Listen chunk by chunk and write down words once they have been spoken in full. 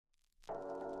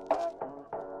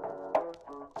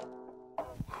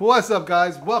What's up,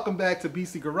 guys? Welcome back to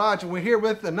BC Garage, and we're here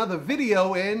with another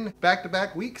video in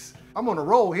back-to-back weeks. I'm on a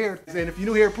roll here, and if you're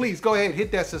new here, please go ahead,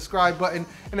 hit that subscribe button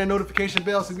and that notification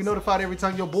bell so you be notified every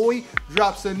time your boy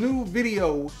drops a new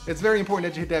video. It's very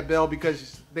important that you hit that bell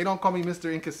because they don't call me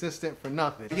Mr. Inconsistent for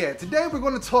nothing. Yeah, today we're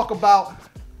going to talk about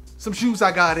some shoes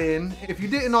I got in. If you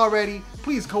didn't already,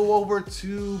 please go over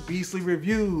to Beastly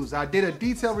Reviews. I did a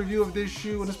detailed review of this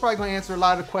shoe, and it's probably going to answer a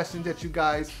lot of the questions that you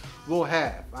guys will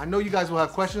have. I know you guys will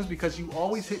have questions because you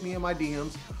always hit me in my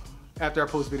DMs after I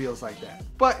post videos like that.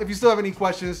 But if you still have any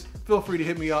questions, feel free to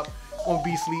hit me up on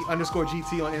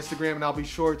Beastly_GT on Instagram, and I'll be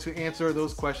sure to answer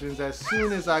those questions as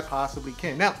soon as I possibly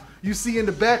can. Now, you see in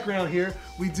the background here,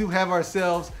 we do have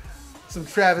ourselves some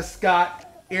Travis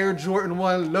Scott Air Jordan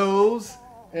 1 lows.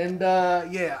 And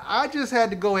yeah, I just had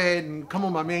to go ahead and come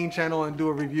on my main channel and do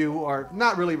a review, or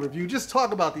not really review, just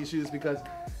talk about these shoes because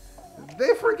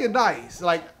they're freaking nice.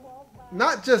 Like,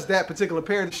 not just that particular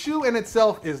pair, the shoe in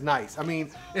itself is nice. I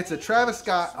mean, it's a Travis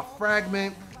Scott, a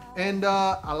Fragment, and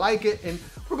I like it, and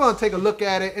we're gonna take a look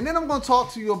at it, and then I'm gonna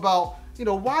talk to you about, you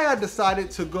know, why I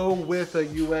decided to go with a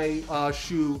UA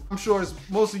shoe. I'm sure as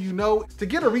most of you know, to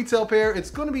get a retail pair, it's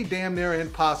gonna be damn near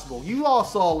impossible. You all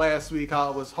saw last week how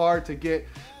it was hard to get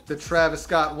the Travis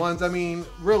Scott ones. I mean,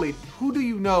 really, who do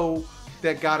you know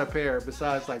that got a pair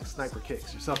besides like Sniper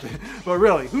Kicks or something? But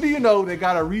really, who do you know that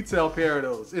got a retail pair of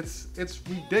those? It's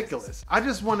ridiculous. I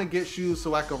just want to get shoes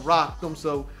so I can rock them.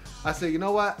 So I say, you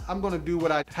know what? I'm gonna do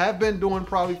what I have been doing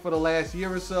probably for the last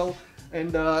year or so,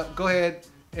 and go ahead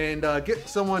and get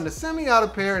someone to send me out a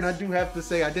pair. And I do have to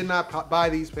say, I did not buy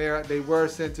these pair. They were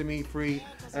sent to me free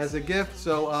as a gift.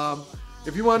 So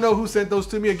if you want to know who sent those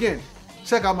to me, again,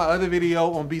 check out my other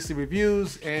video on Beastly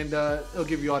Reviews, and it'll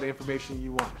give you all the information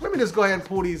you want. Let me just go ahead and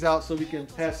pull these out so we can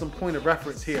have some point of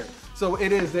reference here. So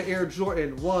it is the Air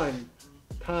Jordan 1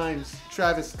 times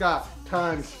Travis Scott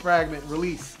times Fragment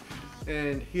release.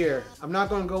 And here, I'm not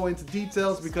going to go into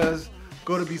details because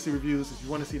go to Beastly Reviews if you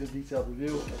want to see the detailed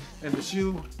review. And the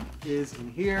shoe is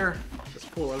in here. Let's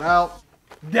pull it out.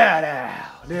 Da-da!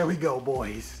 There we go,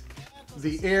 boys.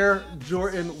 The Air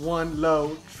Jordan 1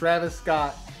 Low Travis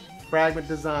Scott Fragment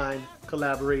design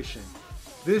collaboration.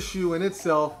 This shoe in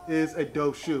itself is a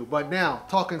dope shoe. But now,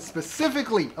 talking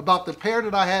specifically about the pair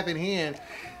that I have in hand,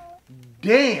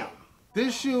 damn,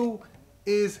 this shoe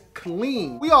is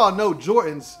clean. We all know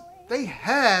Jordans, they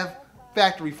have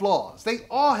factory flaws. They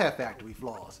all have factory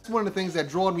flaws. One of the things that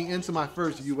drew me into my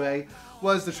first UA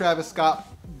was the Travis Scott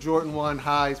Jordan 1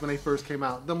 highs when they first came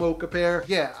out. The Mocha pair.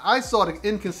 Yeah, I saw the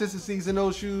inconsistencies in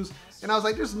those shoes, and I was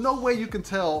like, there's no way you can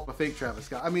tell a fake Travis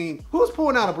Scott. I mean, who's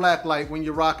pulling out a black light when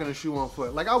you're rocking a shoe on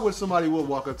foot? Like, I wish somebody would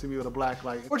walk up to me with a black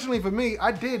light. Fortunately for me,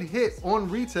 I did hit on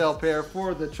retail pair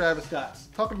for the Travis Scotts.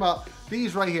 Talking about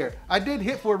these right here. I did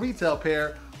hit for a retail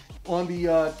pair on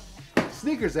the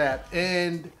sneakers app,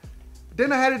 and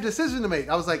then I had a decision to make.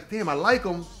 I was like, damn, I like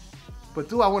them, but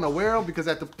do I want to wear them? Because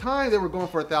at the time they were going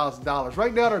for $1,000.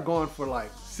 Right now they're going for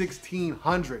like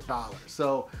 $1,600.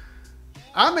 So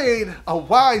I made a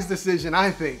wise decision, I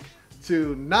think,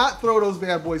 to not throw those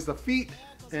bad boys to feet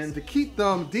and to keep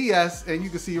them DS. And you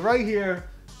can see right here,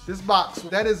 this box,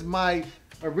 that is my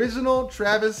original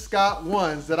Travis Scott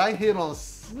ones that I hit on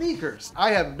sneakers.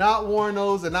 I have not worn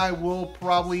those, and I will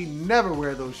probably never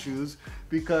wear those shoes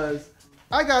because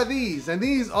I got these, and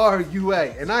these are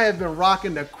UA, and I have been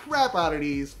rocking the crap out of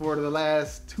these for the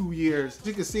last 2 years. As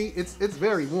you can see, it's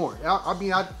very worn. I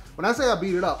mean, when I say I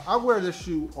beat it up, I wear this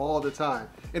shoe all the time,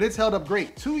 and it's held up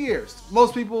great. 2 years.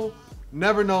 Most people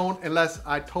never known unless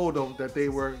I told them that they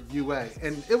were UA,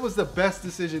 and it was the best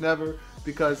decision ever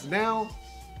because now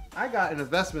I got an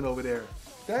investment over there.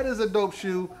 That is a dope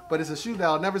shoe, but it's a shoe that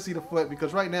I'll never see the foot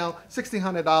because right now,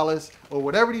 $1,600 or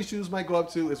whatever these shoes might go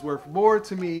up to is worth more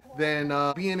to me than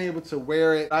being able to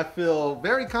wear it. I feel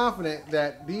very confident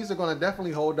that these are going to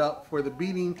definitely hold up for the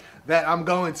beating that I'm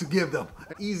going to give them.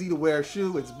 An easy to wear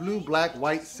shoe. It's blue, black,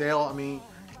 white, sail. I mean,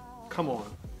 come on.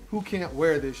 Who can't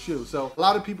wear this shoe? So a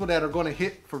lot of people that are going to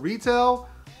hit for retail,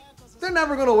 they're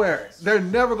never gonna wear it. They're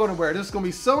never gonna wear it. There's gonna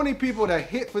be so many people that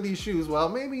hit for these shoes. Well,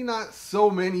 maybe not so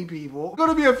many people. There's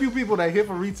gonna be a few people that hit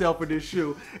for retail for this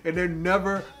shoe, and they're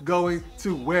never going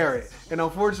to wear it. And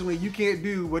unfortunately, you can't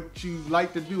do what you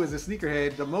like to do as a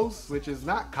sneakerhead the most, which is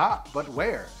not cop, but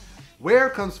wear. Wear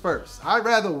comes first. I'd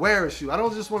rather wear a shoe. I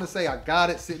don't just want to say I got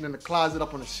it sitting in the closet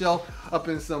up on a shelf, up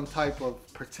in some type of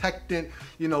protectant,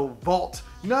 you know, vault.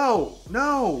 No,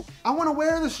 I want to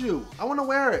wear the shoe. I want to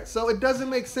wear it. So it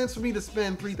doesn't make sense for me to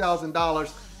spend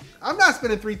 $3,000 I'm not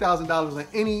spending $3,000 on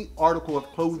any article of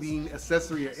clothing,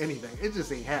 accessory, or anything. It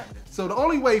just ain't happening. So the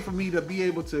only way for me to be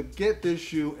able to get this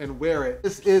shoe and wear it,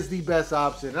 this is the best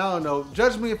option. I don't know,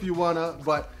 judge me if you wanna,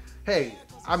 but hey,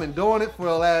 I've been doing it for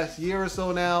the last year or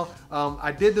so now.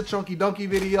 I did the Chunky Donkey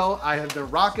video. I have been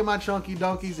rocking my Chunky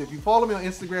Donkeys. If you follow me on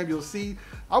Instagram, you'll see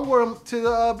I wore them to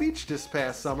the beach this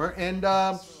past summer, and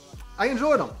I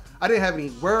enjoyed them. I didn't have any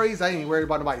worries. I didn't worry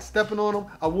about nobody stepping on them.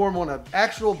 I wore them on an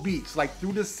actual beach, like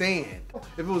through the sand.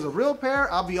 If it was a real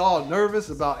pair, I'll be all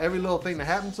nervous about every little thing that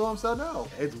happened to them. So no,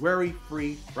 it's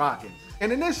worry-free rocking.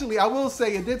 And initially, I will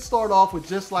say it did start off with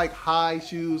just like high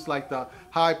shoes, like the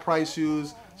high price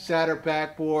shoes, shattered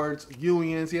backboards,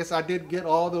 unions. Yes, I did get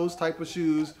all those type of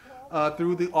shoes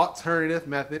through the alternative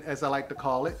method, as I like to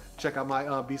call it. Check out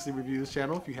my Beastly Reviews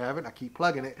channel if you haven't. I keep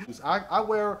plugging it. I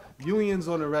wear unions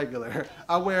on the regular.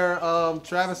 I wear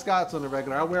Travis Scotts on the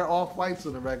regular. I wear Off-Whites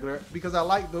on the regular because I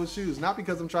like those shoes. Not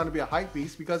because I'm trying to be a hype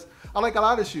beast, because I like a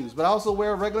lot of shoes, but I also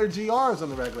wear regular GRs on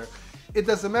the regular. It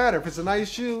doesn't matter. If it's a nice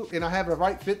shoe and I have the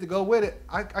right fit to go with it,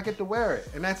 I get to wear it.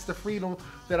 And that's the freedom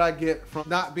that I get from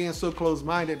not being so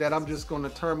close-minded that I'm just going to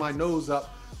turn my nose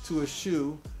up to a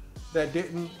shoe that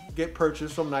didn't get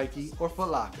purchased from Nike or Foot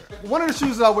Locker. One of the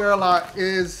shoes that I wear a lot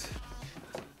is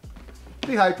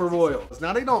the Hyper Royals.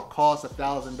 Now, they don't cost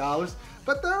 $1,000,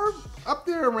 but they're up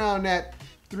there around that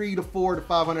 $300 to $400 to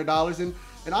 $500.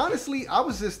 And honestly, I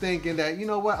was just thinking that, you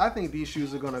know what, I think these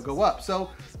shoes are gonna go up. So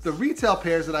the retail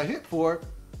pairs that I hit for,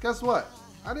 guess what?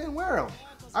 I didn't wear them.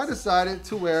 I decided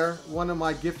to wear one of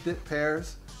my gifted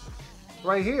pairs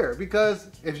right here, because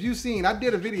if you've seen, I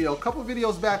did a video, a couple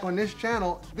videos back on this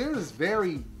channel, there's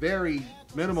very, very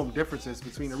minimum differences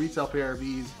between the retail pair of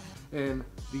these and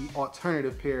the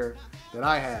alternative pair that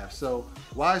I have. So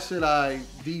why should I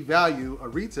devalue a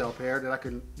retail pair that I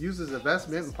could use as an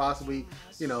investment and possibly,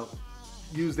 you know,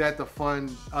 use that to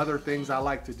fund other things I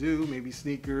like to do, maybe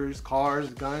sneakers, cars,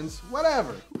 guns,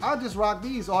 whatever. I'll just rock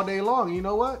these all day long. You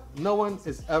know what? No one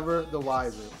is ever the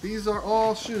wiser. These are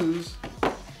all shoes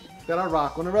that I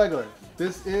rock on the regular.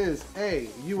 This is a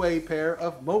UA pair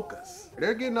of mochas.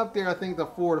 They're getting up there, I think, the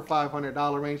 $400 to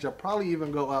 $500 range. They'll probably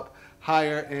even go up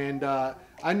higher. And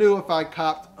I knew if I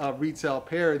copped a retail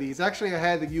pair of these, actually I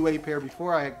had the UA pair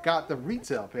before I had got the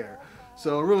retail pair.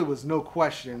 So it really was no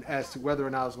question as to whether or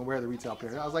not I was gonna wear the retail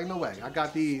pair. I was like, no way, I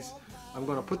got these. I'm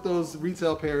gonna put those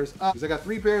retail pairs up. Because I got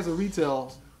 3 pairs of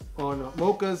retails on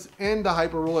mochas and the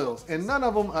Hyper Royals, and none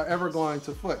of them are ever going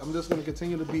to foot. I'm just gonna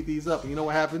continue to beat these up. And you know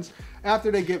what happens?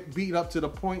 After they get beat up to the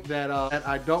point that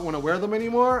I don't wanna wear them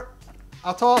anymore,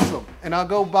 I'll toss them and I'll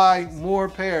go buy more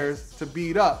pairs to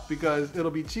beat up, because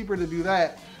it'll be cheaper to do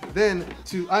that than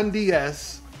to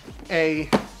unds a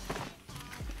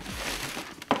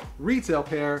retail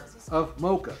pair of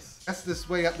mochas. That's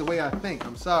the way I think.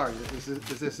 I'm sorry,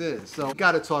 this is. So we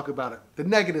gotta talk about it. The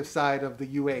negative side of the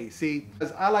UA. See,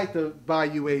 because I like to buy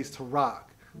UAs to rock,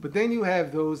 but then you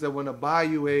have those that wanna buy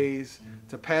UAs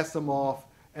to pass them off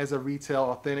as a retail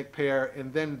authentic pair,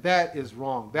 and then that is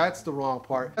wrong. That's the wrong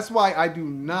part. That's why I do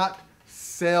not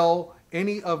sell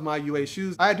any of my UA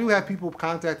shoes. I do have people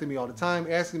contacting me all the time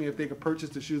asking me if they could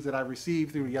purchase the shoes that I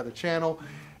received through the other channel.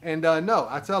 And no,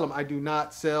 I tell them I do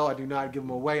not sell, I do not give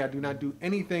them away, I do not do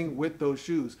anything with those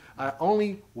shoes. I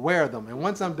only wear them. And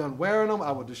once I'm done wearing them,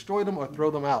 I will destroy them or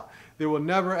throw them out. There will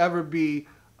never ever be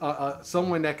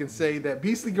someone that can say that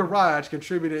Beastly Garage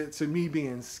contributed to me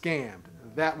being scammed.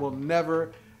 That will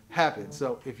never happen.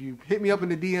 So if you hit me up in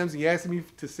the DMs and you ask me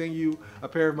to send you a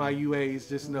pair of my UAs,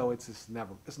 just know it's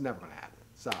never gonna happen.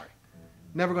 Sorry.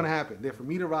 Never gonna happen. They're for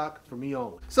me to rock, for me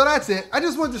only. So that's it. I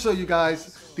just wanted to show you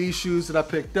guys these shoes that I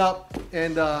picked up,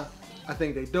 and I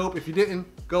think they dope. If you didn't,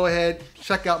 go ahead,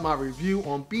 check out my review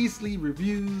on Beastly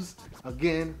Reviews.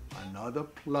 Again, another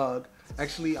plug.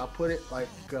 Actually, I'll put it like,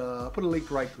 put a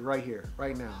link right here,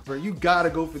 right now. Where you gotta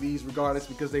go for these regardless,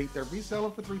 because they're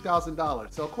reselling for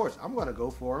 $3,000. So of course, I'm gonna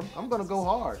go for them. I'm gonna go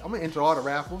hard. I'm gonna enter all the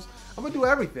raffles. I'm gonna do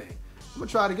everything. I'm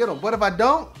gonna try to get them. But if I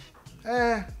don't,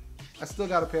 I still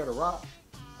got a pair to rock.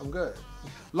 I'm good.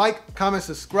 Like, comment,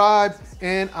 subscribe,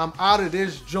 and I'm out of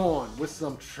this joint with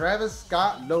some Travis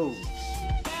Scott lows.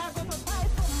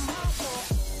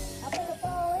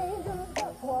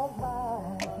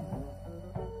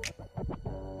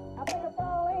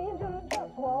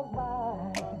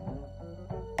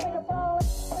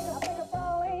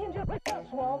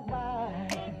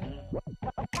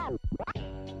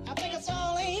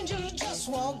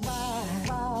 Walk by.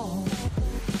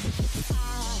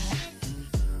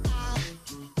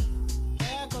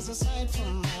 There goes a sight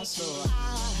from my soul.